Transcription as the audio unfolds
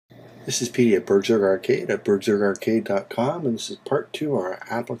This is Petey at BurgZerg Arcade at BurgZergArcade.com, and this is part 2 of our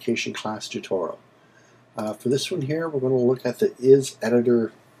application class tutorial. For this one here, we're going to look at the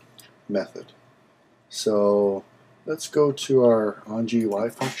isEditor method. So let's go to our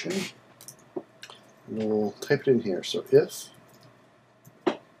onGUI function, and we'll type it in here. So if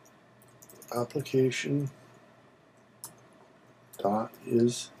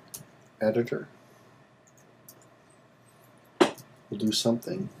Application.isEditor will do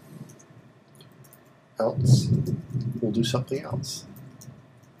something, else we'll do something else.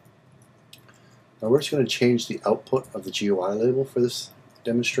 Now we're just going to change the output of the GUI label for this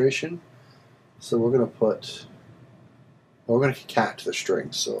demonstration. So we're going to concat to the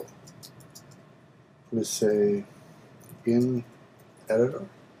string. So I'm going to say in editor,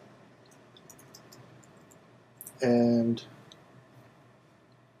 and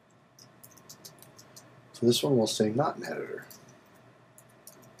for this one we'll say not in editor.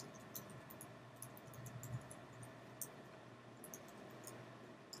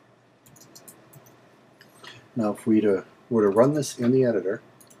 Now if we were to run this in the editor,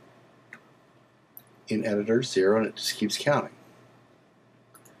 in editor 0, and it just keeps counting.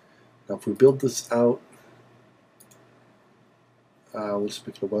 Now if we build this out, we'll just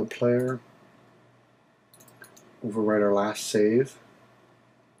pick a web player, overwrite our last save,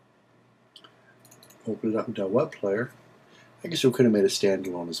 open it up into a web player. I guess we could have made a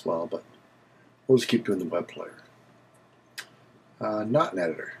standalone as well, but we'll just keep doing the web player. Not in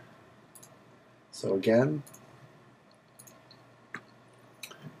editor. So again,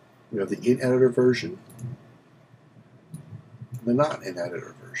 we have the in-editor version, the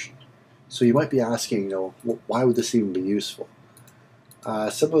not-in-editor version. So you might be asking, why would this even be useful?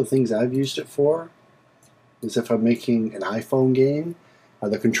 Some of the things I've used it for is if I'm making an iPhone game,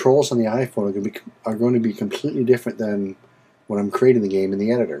 the controls on the iPhone are going to be completely different than when I'm creating the game in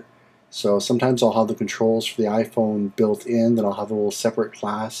the editor. So sometimes I'll have the controls for the iPhone built in, then I'll have a little separate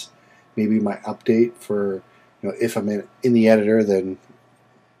class, maybe my update for, if I'm in the editor, then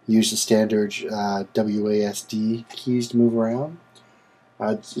use the standard WASD keys to move around.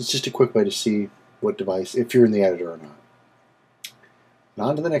 It's just a quick way to see what device, if you're in the editor or not. And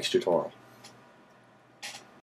on to the next tutorial.